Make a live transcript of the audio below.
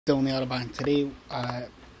Still in the Autobahn today.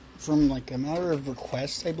 From like a matter of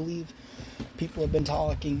request, I believe, people have been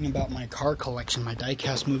talking about my car collection, my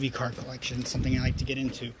diecast movie car collection, something I like to get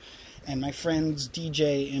into. And my friends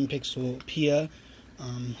DJ and Pixelpia,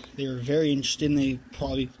 they were very interested, and they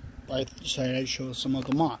probably decided I'd show some of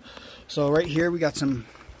them off. So right here we got some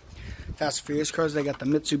Fast and Furious cars. I got the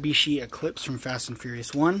Mitsubishi Eclipse from Fast and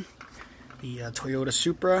Furious 1, the Toyota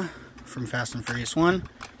Supra from Fast and Furious 1,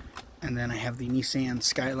 and then I have the Nissan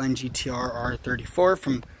Skyline GTR R34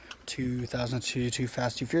 from 2002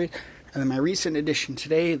 Fast 2 Furious. And then my recent addition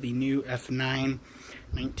today, the new F9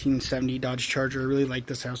 1970 Dodge Charger. I really like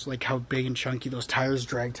this. I also like how big and chunky those tires,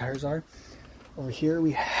 drag tires, are. Over here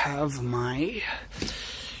we have my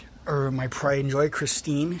pride and joy,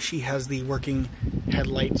 Christine. She has the working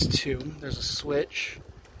headlights too. There's a switch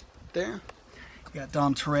there. We got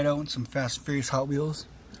Dom Toretto and some Fast and Furious Hot Wheels.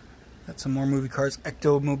 Got some more movie cars.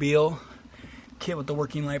 Ectomobile. Kit with the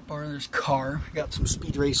working light bar. There's Car. We got some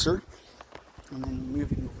Speed Racer. And then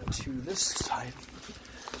moving over to this side.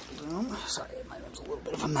 Sorry, my room's a little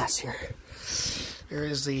bit of a mess here. There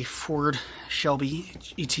is the Ford Shelby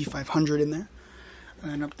ET500 in there.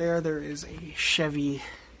 And then up there, there is a Chevy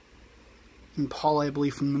Impala, I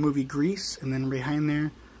believe, from the movie Grease. And then behind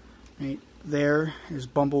there, right there, is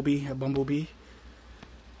Bumblebee, a Bumblebee.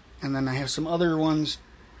 And then I have some other ones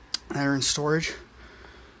that are in storage.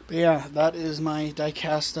 But yeah, that is my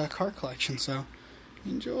diecast car collection, so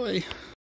enjoy.